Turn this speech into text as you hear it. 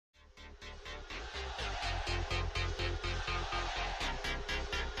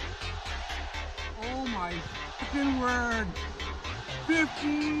my fucking word.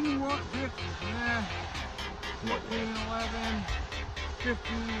 15, what, 15, 14, 11,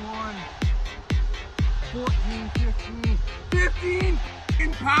 15, 1, 14, 15, 15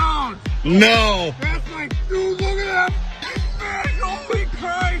 fucking pounds. No. That's like, dude, look at that fish, holy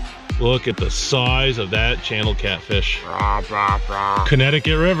Christ. Look at the size of that channel catfish. Rah, rah, rah.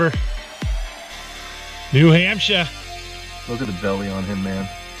 Connecticut River. New Hampshire. Look at the belly on him, man.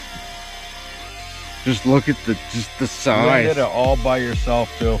 Just look at the size. You did it all by yourself,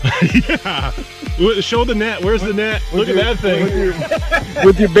 too. Yeah. Show the net. Where's the net? Look at that thing.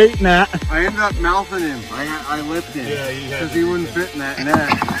 With your bait net. I ended up mouthing him. I lipped him. Yeah, because he wouldn't fit in that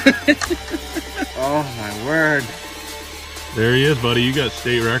net. Oh my word. There he is, buddy. You got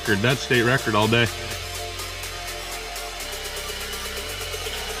state record. That's state record all day.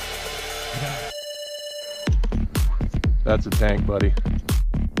 That's a tank, buddy.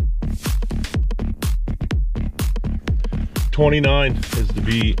 29 is the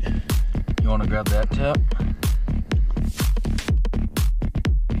beat. You want to grab that tip?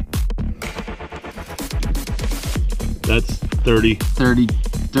 That's 30.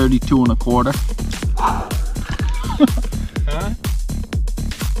 32 and a quarter. Huh?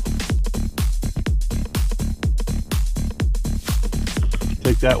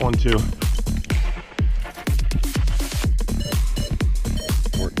 Take that one too.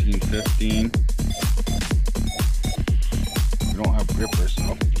 14, 15. We don't have grippers,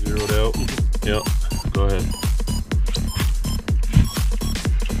 so. Zeroed out. Yep. Go ahead.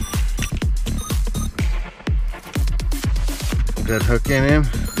 Good hook in him.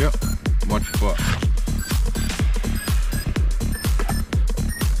 Yep. Watch your foot.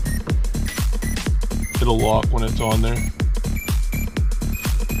 It'll lock when it's on there.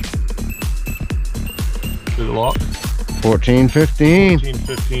 Did it lock? 14, 15. 14,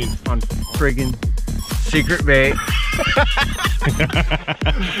 15. On friggin' secret bait.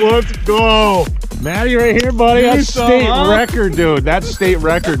 Let's go. Maddie right here, buddy. That's You state saw? record, dude. That's state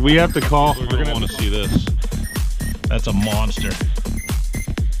record. We have to call. We're gonna want to see this. That's a monster.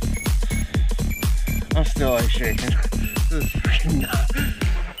 I'm still like shaking. This is freaking nuts.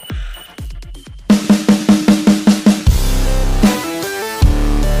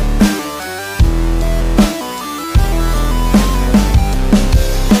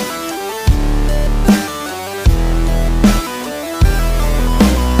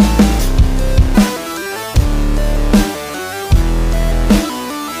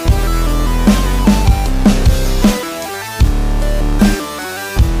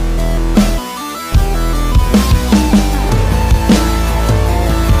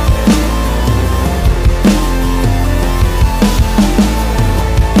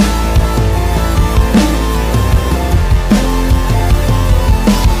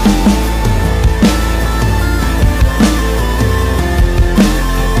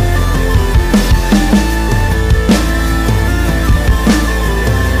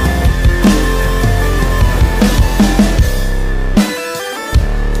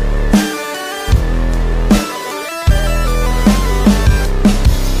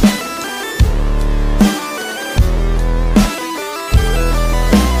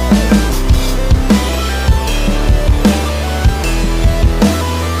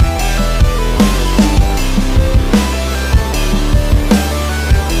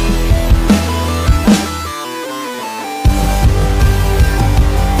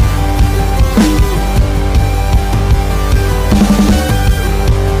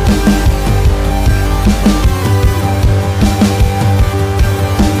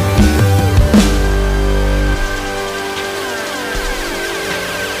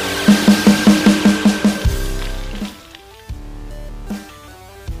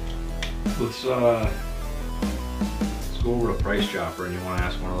 Let's go over to Price Chopper, and you want to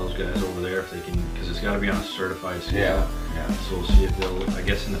ask one of those guys over there if they can, because it's got to be on a certified scale. Yeah. So we'll see if they'll, I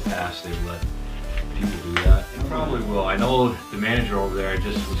guess in the past they've let people do that. And probably will. I know the manager over there, I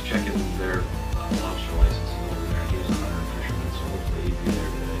just was checking their lobster licenses over there, and he was a hunter and fisherman, so hopefully he'd be there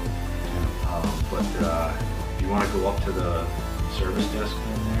today. But if you want to go up to the service desk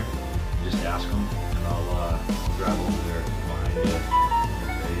in there, just ask them, and I'll drive over there behind you.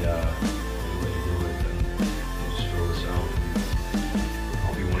 They let you do it, and we'll just fill this out.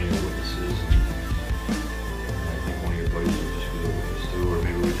 I'll be one of your witnesses, and I think one of your buddies will just be a witness too, or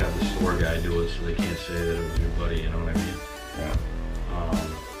maybe we'd have the store guy do it so they can't say that it was your buddy, you know what I mean? Yeah.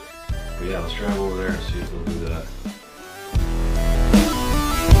 But yeah, let's drive over there and see if they'll do that.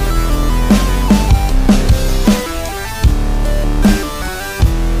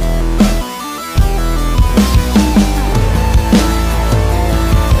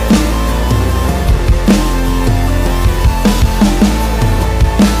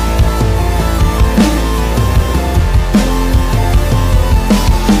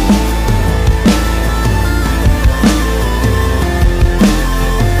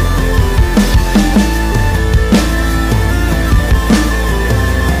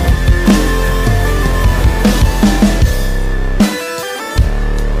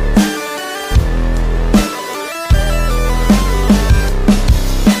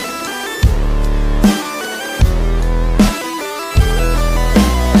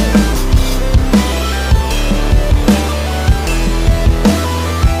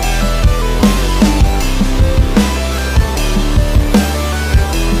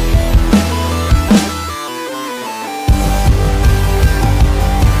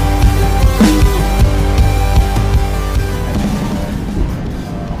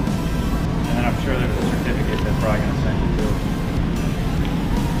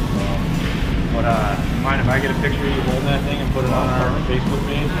 Facebook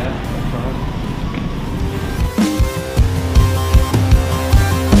page? Yeah, that's fine.